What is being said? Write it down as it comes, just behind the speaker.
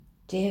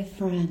Dear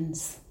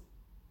friends,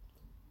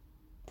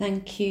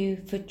 thank you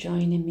for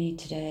joining me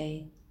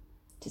today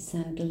to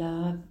send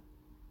love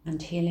and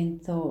healing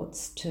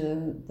thoughts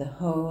to the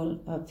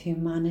whole of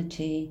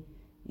humanity,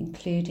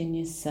 including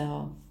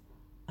yourself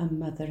and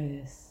Mother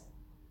Earth.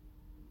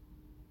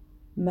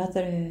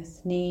 Mother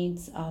Earth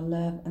needs our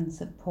love and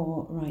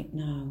support right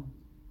now.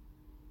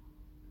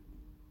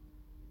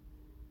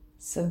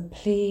 So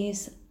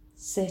please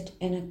sit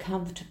in a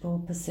comfortable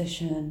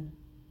position.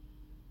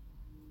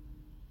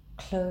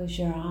 Close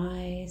your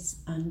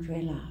eyes and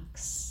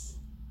relax.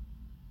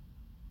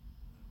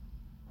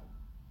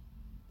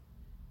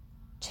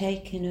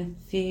 Taking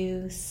a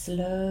few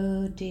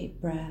slow,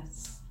 deep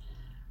breaths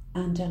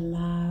and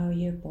allow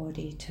your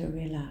body to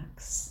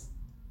relax.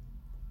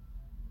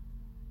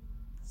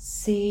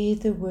 See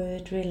the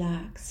word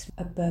relax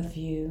above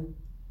you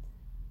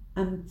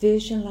and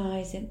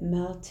visualize it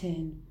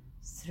melting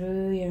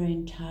through your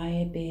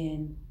entire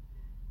being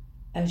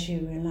as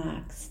you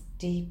relax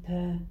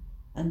deeper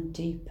and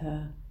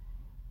deeper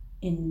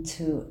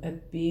into a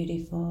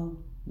beautiful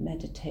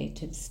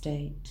meditative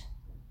state.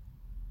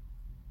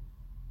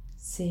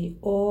 See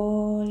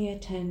all your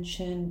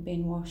tension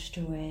being washed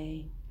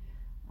away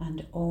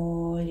and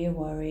all your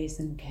worries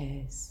and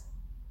cares.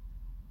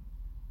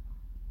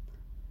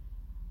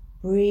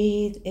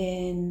 Breathe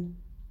in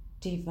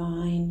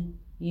divine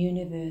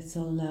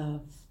universal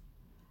love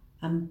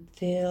and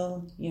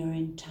fill your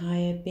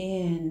entire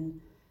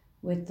being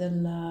with the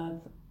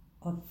love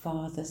of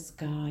Father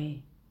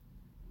Sky.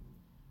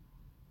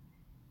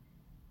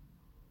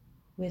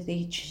 With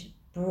each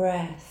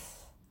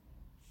breath,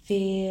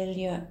 feel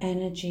your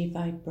energy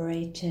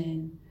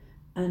vibrating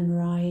and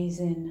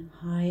rising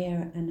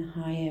higher and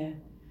higher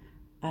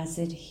as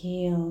it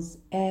heals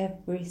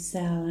every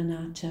cell and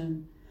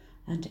atom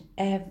and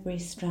every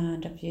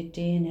strand of your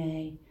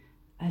DNA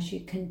as you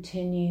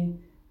continue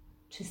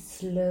to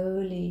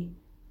slowly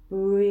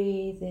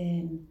breathe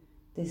in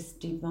this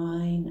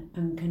divine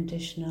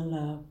unconditional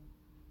love.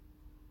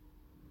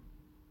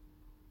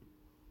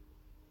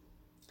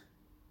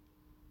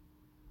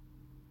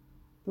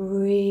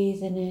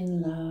 Breathing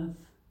in love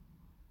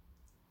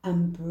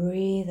and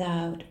breathe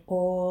out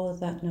all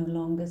that no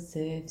longer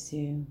serves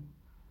you.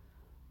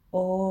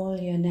 All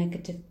your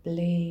negative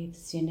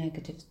beliefs, your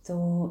negative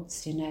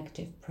thoughts, your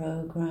negative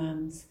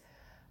programs,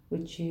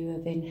 which you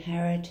have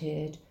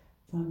inherited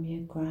from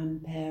your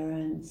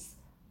grandparents,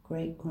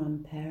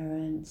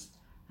 great-grandparents,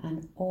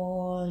 and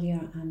all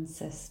your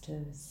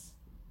ancestors.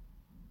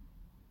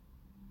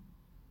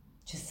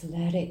 Just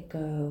let it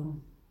go.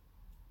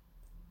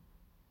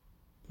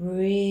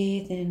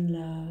 Breathe in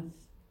love.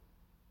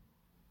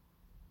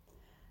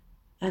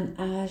 And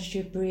as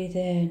you breathe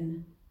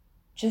in,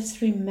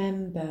 just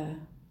remember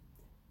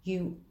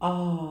you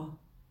are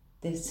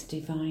this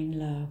divine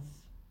love.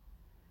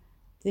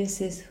 This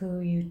is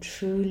who you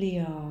truly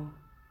are.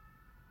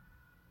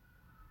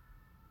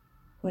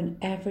 When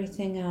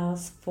everything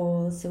else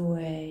falls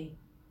away,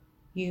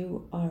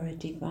 you are a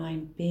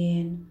divine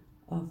being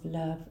of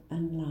love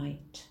and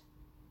light.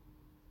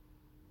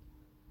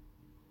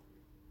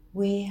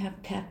 We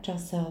have kept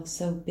ourselves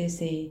so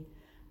busy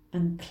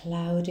and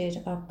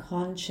clouded our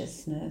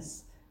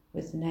consciousness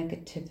with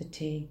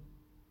negativity.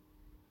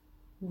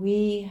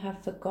 We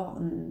have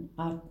forgotten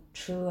our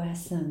true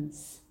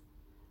essence,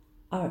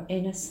 our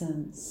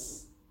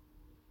innocence,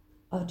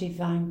 our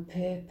divine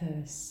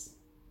purpose.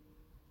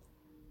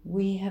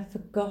 We have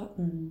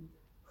forgotten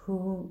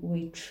who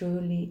we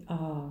truly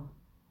are.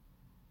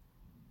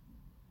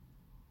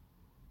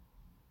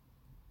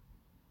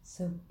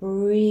 So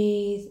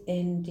breathe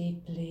in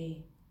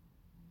deeply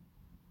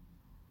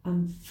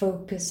and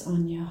focus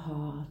on your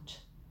heart.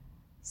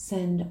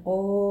 Send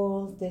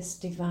all this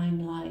divine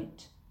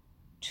light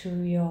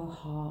to your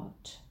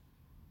heart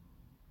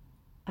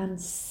and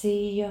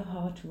see your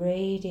heart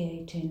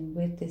radiating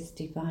with this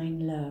divine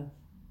love.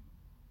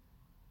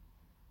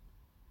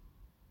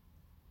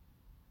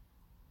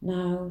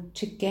 Now,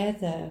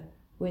 together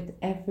with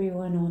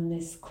everyone on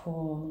this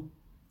call,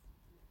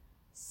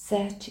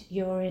 set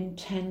your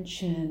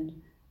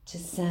intention to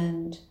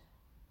send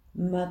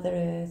Mother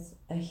Earth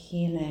a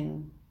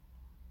healing.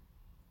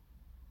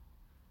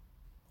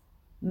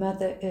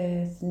 Mother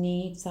Earth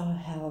needs our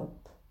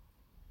help.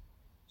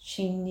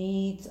 She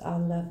needs our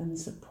love and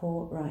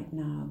support right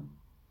now.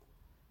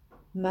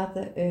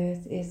 Mother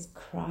Earth is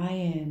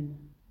crying.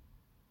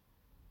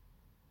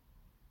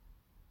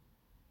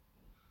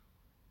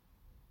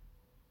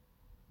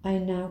 I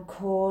now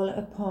call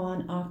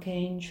upon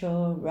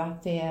Archangel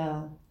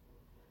Raphael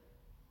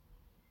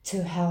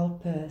to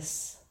help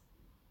us,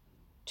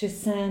 to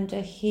send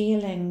a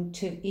healing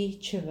to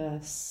each of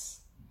us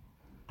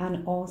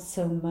and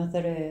also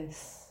Mother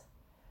Earth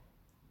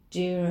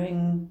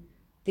during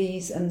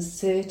these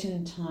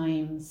uncertain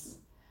times.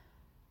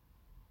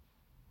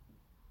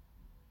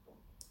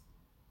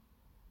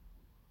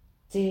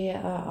 Dear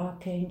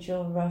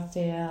Archangel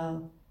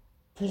Raphael,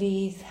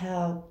 please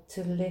help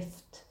to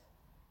lift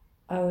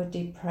our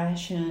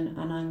depression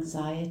and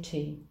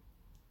anxiety.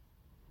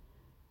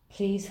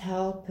 Please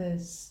help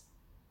us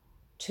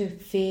to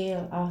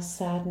feel our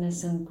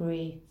sadness and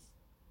grief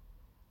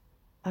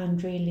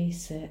and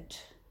release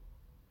it.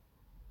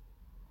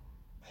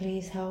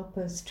 Please help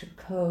us to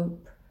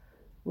cope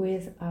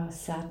with our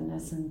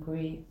sadness and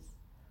grief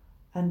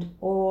and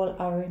all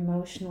our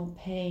emotional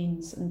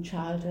pains and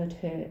childhood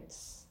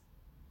hurts.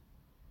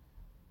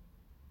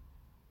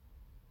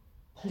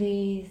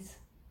 Please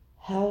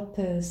help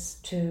us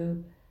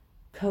to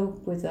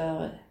cope with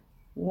our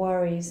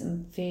worries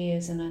and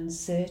fears and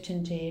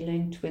uncertainty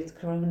linked with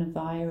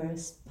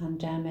coronavirus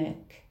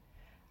pandemic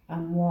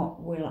and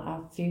what will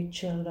our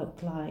future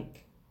look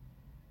like.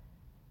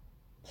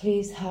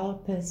 Please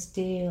help us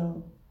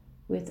deal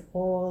with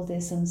all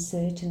this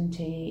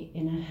uncertainty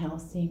in a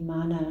healthy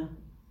manner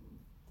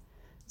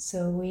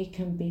so we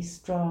can be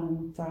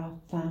strong for our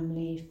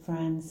family,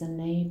 friends and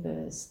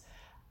neighbours,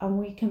 and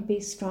we can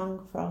be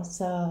strong for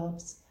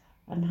ourselves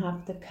and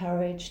have the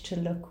courage to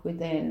look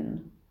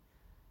within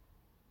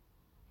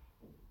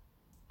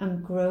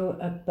and grow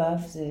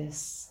above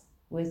this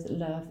with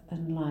love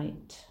and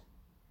light.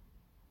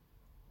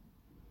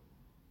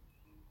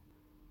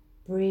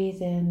 Breathe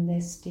in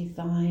this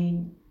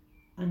divine,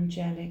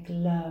 angelic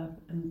love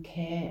and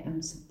care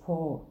and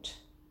support.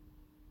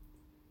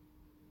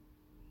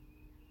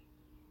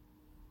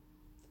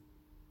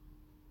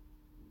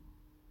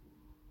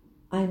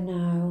 I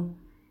now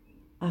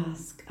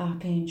ask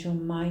Archangel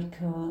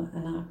Michael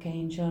and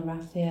Archangel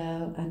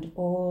Raphael and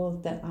all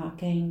the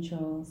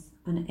archangels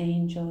and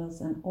angels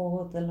and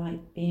all the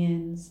light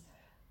beings,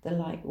 the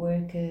light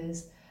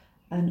workers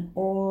and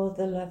all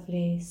the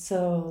lovely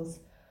souls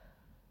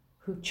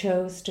who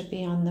chose to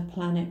be on the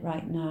planet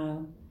right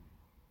now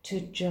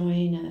to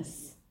join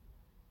us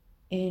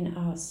in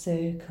our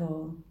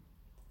circle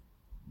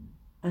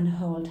and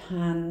hold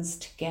hands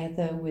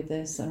together with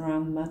us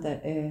around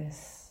Mother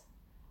Earth,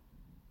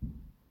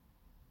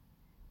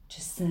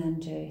 to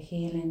send her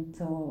healing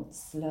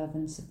thoughts, love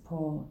and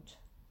support.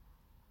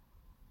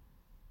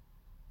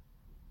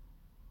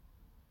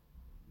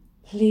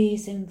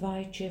 Please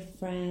invite your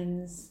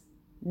friends,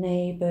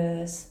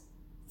 neighbours,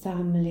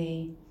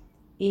 family,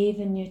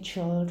 even your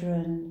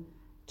children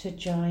to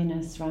join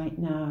us right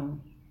now.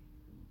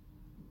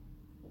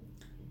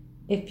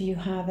 If you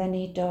have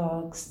any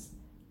dogs,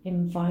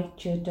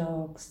 invite your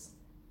dogs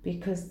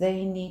because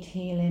they need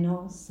healing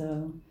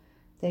also.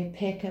 They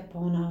pick up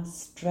on our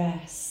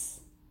stress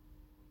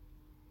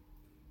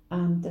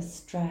and the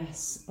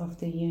stress of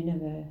the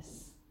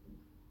universe.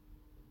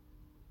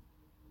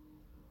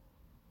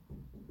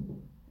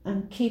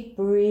 And keep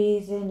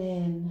breathing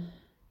in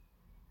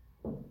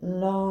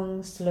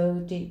long, slow,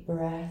 deep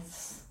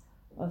breaths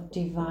of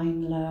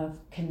divine love,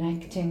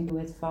 connecting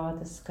with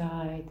Father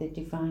Sky, the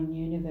divine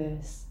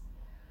universe,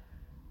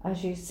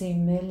 as you see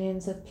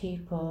millions of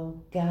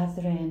people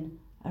gathering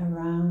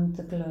around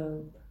the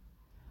globe,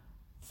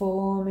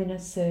 forming a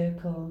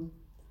circle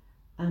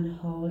and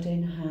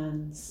holding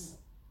hands.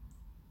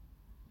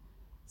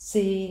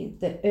 See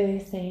the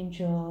earth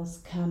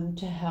angels come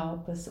to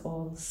help us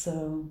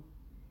also.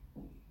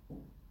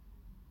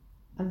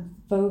 And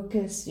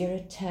focus your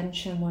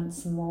attention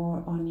once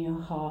more on your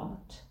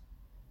heart.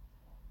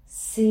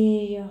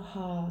 See your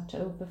heart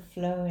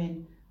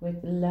overflowing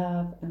with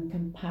love and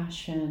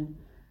compassion,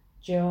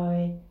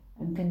 joy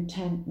and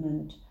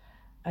contentment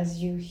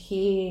as you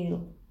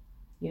heal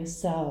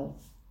yourself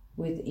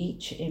with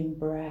each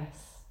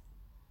in-breath.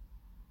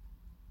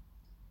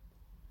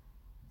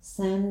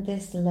 Send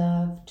this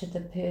love to the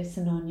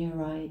person on your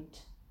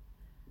right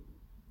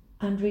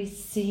and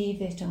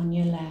receive it on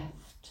your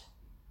left.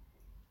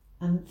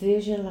 And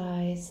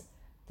visualize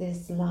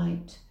this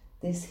light,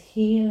 this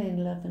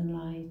healing love and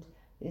light,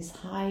 this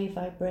high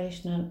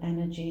vibrational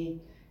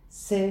energy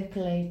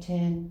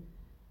circulating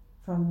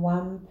from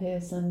one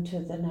person to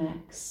the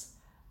next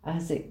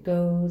as it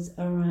goes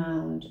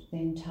around the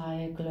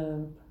entire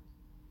globe.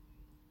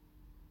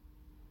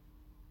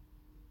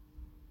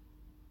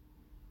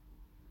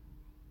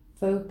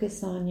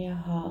 Focus on your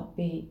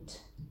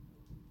heartbeat.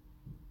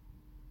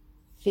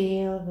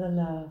 Feel the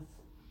love.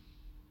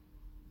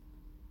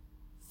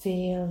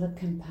 Feel the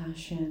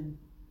compassion.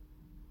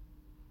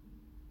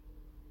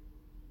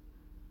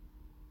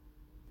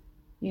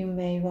 You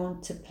may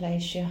want to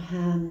place your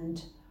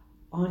hand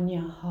on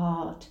your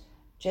heart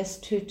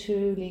just to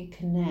truly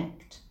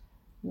connect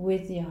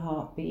with your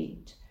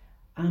heartbeat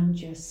and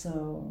your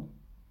soul.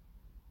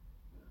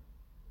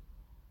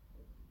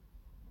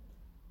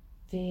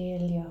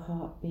 Feel your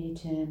heart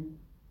beating.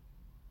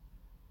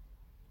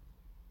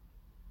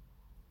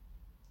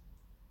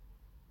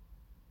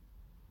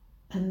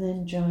 And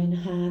then join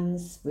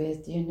hands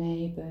with your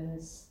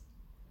neighbours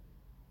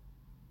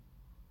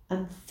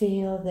and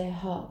feel their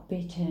heart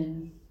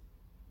beating.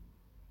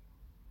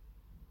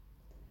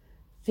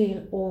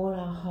 Feel all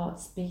our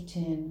hearts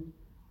beating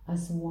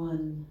as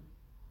one,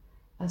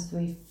 as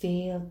we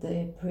feel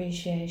the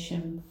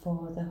appreciation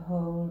for the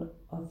whole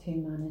of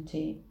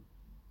humanity.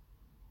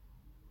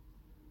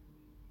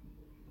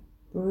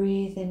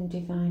 Breathe in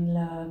divine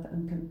love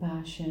and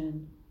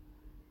compassion.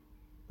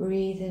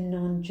 Breathe in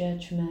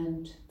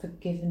non-judgment,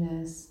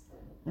 forgiveness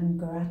and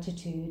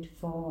gratitude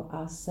for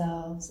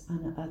ourselves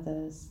and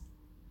others.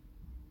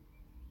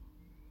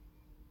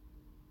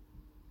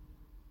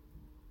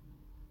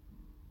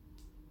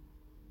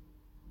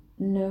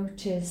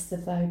 Notice the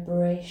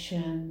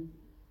vibration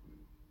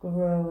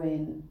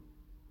growing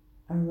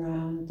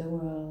around the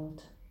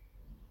world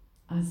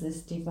as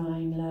this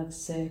divine love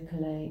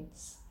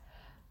circulates,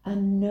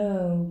 and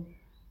know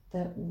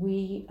that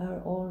we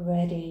are all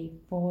ready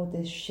for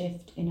this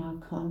shift in our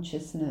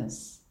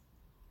consciousness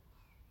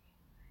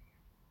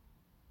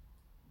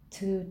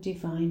to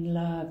divine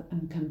love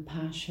and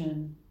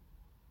compassion.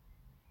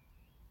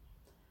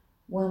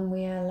 When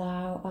we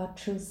allow our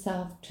true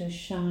self to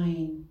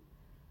shine,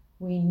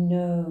 we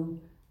know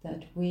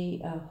that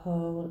we are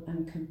whole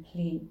and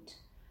complete,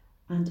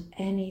 and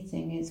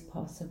anything is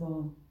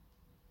possible.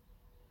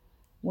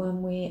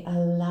 When we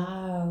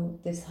allow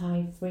this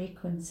high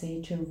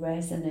frequency to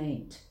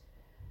resonate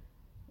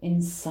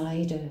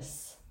inside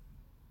us,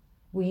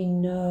 we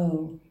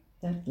know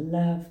that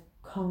love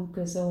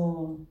conquers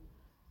all,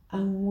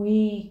 and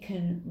we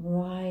can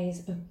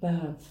rise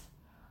above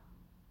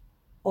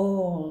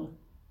all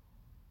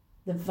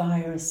the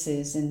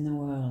viruses in the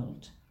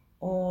world,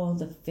 all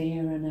the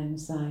fear and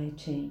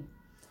anxiety.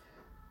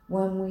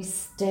 When we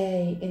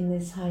stay in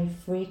this high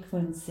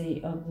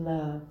frequency of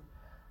love,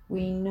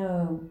 we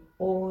know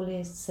all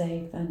is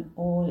safe and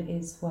all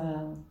is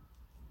well.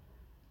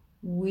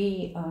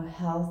 We are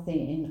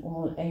healthy in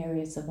all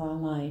areas of our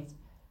life,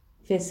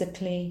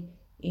 physically,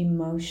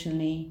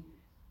 emotionally,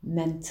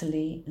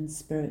 mentally, and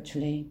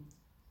spiritually.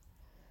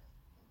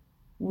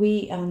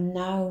 We are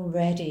now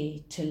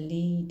ready to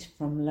lead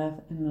from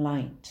love and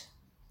light.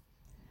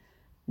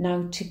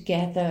 Now,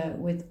 together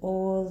with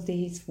all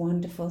these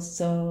wonderful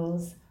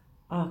souls,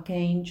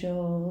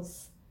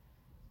 archangels,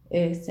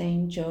 earth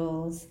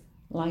angels,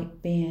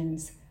 light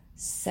beings,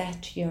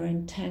 set your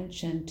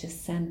intention to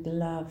send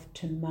love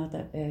to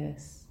Mother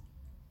Earth.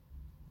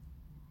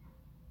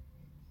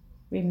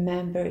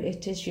 Remember,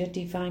 it is your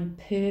divine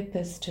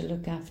purpose to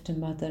look after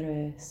Mother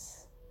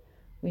Earth.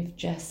 We've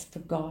just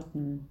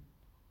forgotten.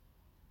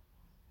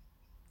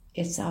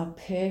 It's our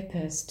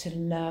purpose to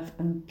love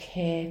and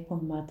care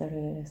for Mother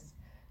Earth,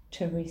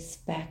 to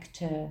respect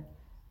her,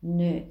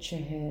 nurture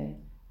her,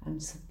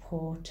 and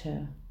support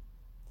her.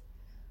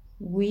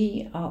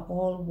 We are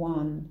all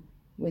one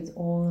with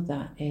all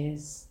that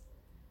is,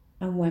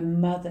 and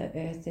when Mother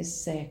Earth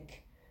is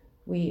sick,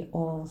 we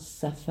all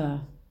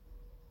suffer.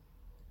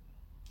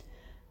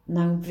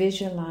 Now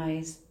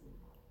visualize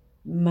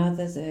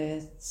Mother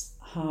Earth's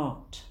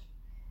heart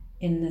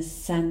in the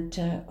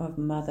center of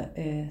Mother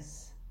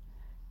Earth.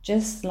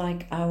 Just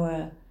like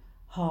our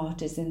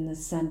heart is in the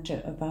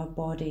center of our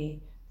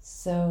body,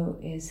 so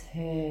is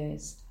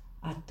hers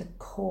at the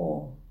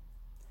core,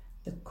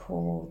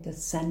 the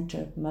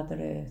center of Mother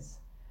Earth.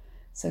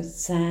 So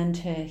send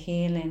her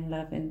healing,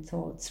 loving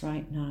thoughts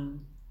right now.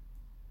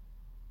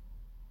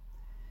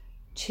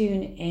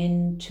 Tune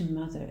in to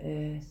Mother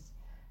Earth.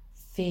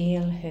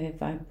 Feel her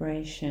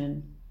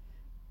vibration.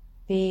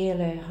 Feel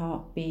her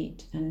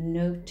heartbeat and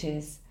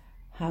notice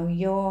how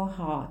your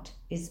heart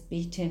is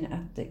beating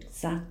at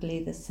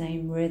exactly the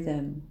same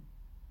rhythm.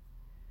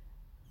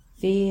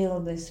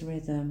 Feel this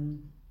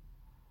rhythm.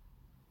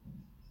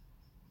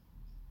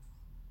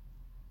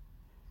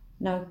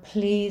 Now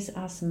please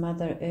ask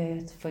Mother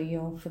Earth for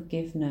your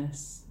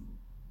forgiveness.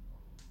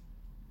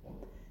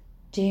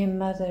 Dear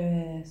Mother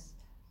Earth,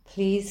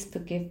 please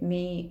forgive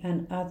me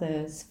and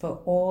others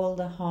for all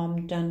the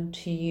harm done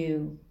to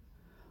you,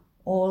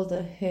 all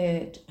the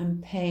hurt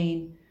and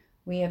pain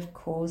we have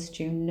caused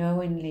you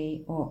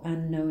knowingly or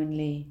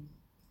unknowingly.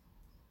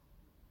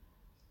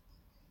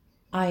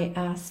 I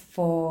ask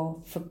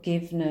for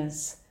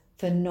forgiveness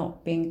for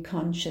not being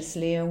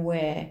consciously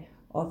aware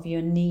of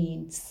your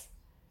needs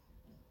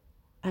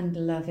and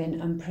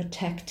loving and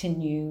protecting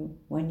you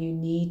when you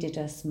needed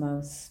us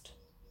most.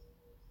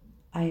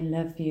 I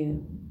love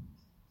you.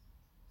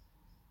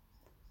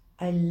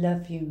 I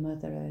love you,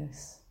 Mother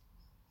Earth.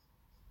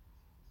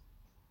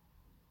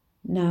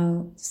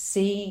 Now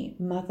see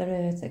Mother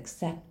Earth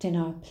accepting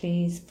our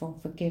pleas for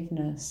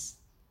forgiveness,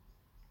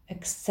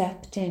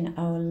 accepting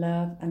our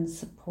love and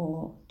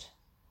support.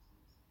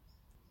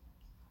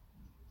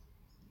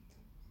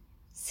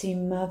 See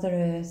Mother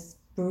Earth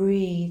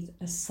breathe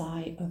a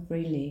sigh of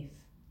relief.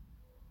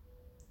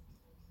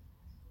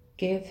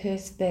 Give her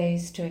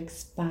space to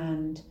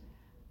expand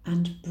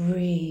and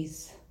breathe.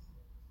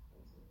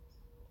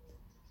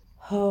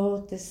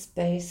 Hold the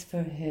space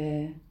for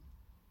her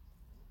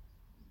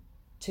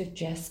to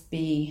just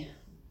be.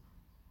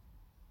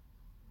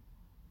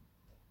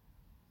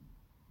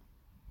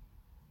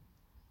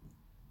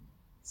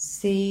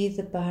 See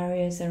the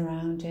barriers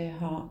around her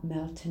heart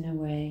melting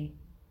away.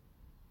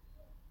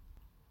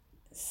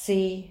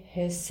 See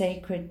her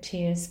sacred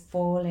tears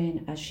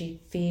falling as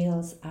she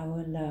feels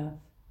our love.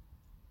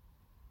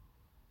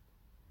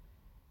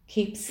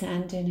 Keep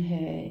sending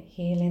her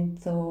healing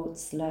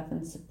thoughts, love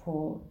and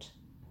support.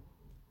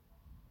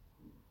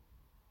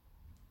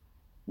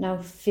 Now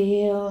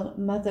feel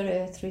Mother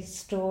Earth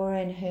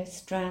restoring her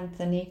strength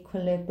and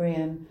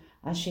equilibrium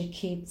as she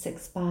keeps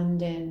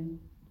expanding.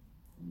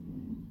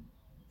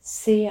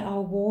 See our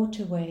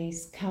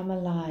waterways come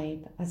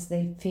alive as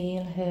they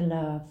feel her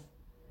love.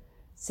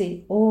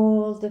 See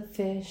all the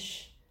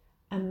fish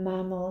and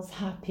mammals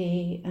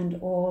happy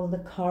and all the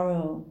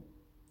coral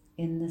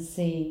in the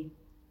sea.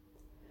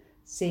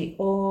 See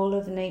all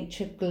of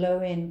nature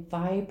glowing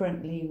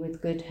vibrantly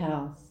with good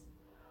health.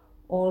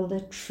 All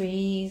the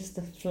trees,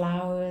 the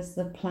flowers,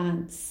 the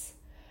plants.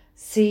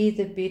 See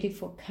the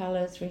beautiful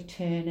colours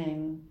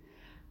returning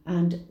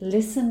and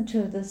listen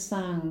to the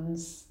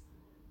sounds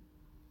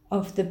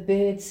of the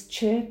birds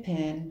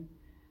chirping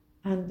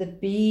and the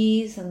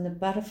bees and the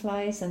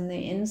butterflies and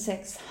the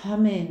insects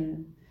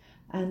humming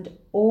and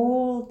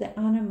all the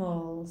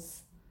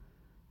animals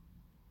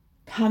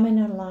coming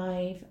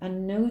alive,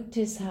 and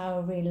notice how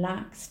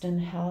relaxed and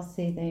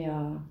healthy they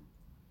are.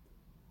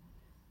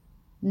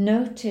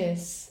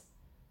 Notice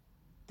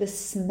the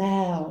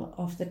smell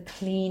of the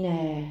clean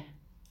air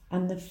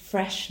and the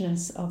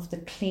freshness of the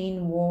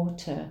clean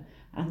water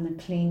and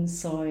the clean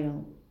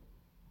soil.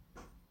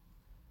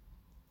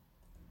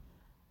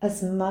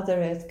 As Mother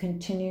Earth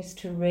continues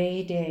to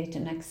radiate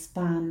and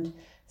expand,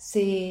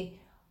 see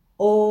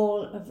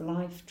all of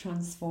life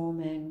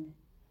transforming.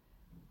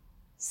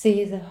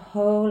 See the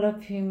whole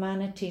of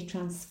humanity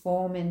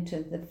transform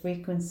into the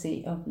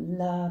frequency of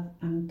love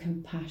and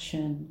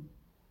compassion.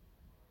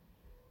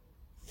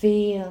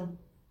 Feel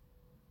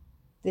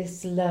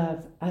this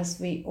love as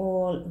we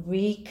all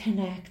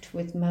reconnect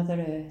with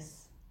Mother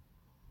Earth.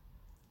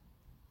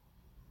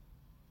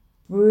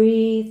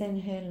 Breathe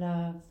in her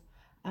love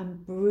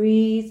and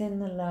breathe in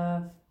the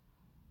love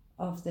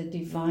of the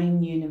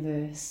divine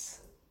universe.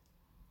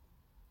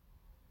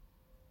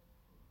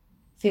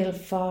 Feel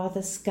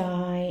Father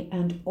Sky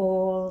and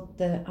all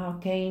the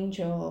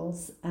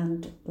archangels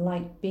and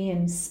light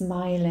beings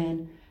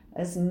smiling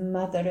as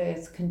Mother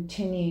Earth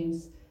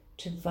continues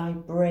to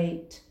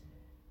vibrate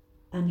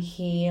and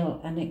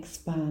heal and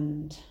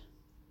expand.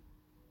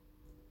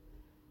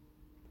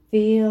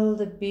 Feel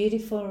the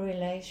beautiful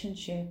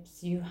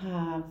relationships you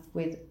have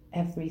with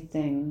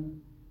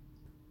everything.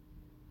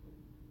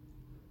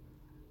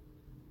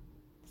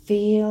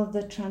 Feel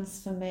the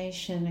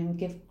transformation and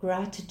give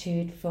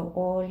gratitude for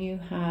all you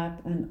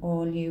have and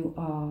all you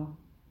are.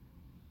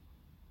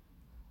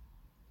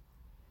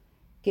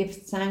 Give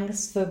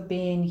thanks for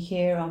being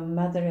here on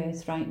Mother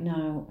Earth right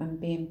now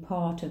and being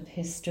part of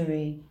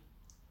history.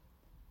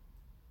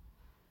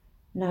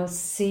 Now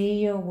see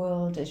your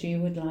world as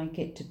you would like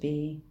it to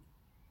be.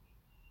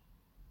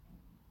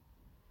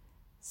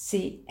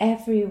 See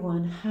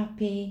everyone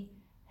happy,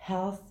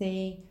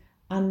 healthy,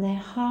 and their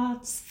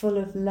hearts full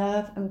of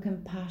love and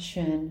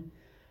compassion,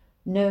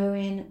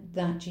 knowing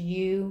that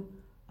you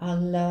are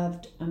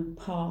loved and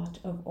part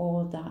of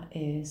all that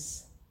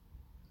is.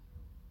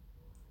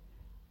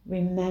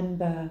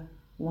 Remember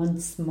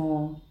once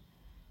more,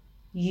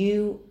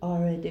 you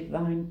are a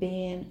divine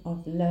being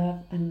of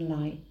love and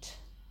light.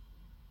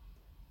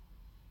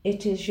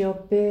 It is your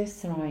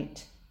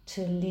birthright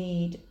to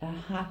lead a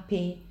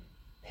happy,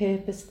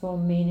 purposeful,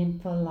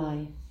 meaningful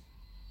life.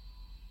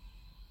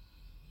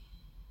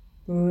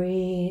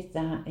 Breathe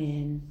that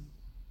in.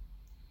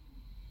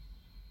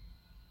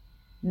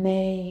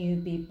 May you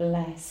be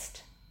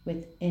blessed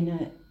with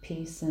inner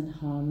peace and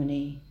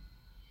harmony.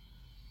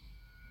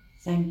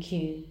 Thank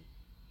you,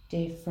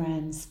 dear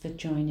friends, for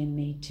joining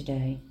me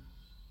today.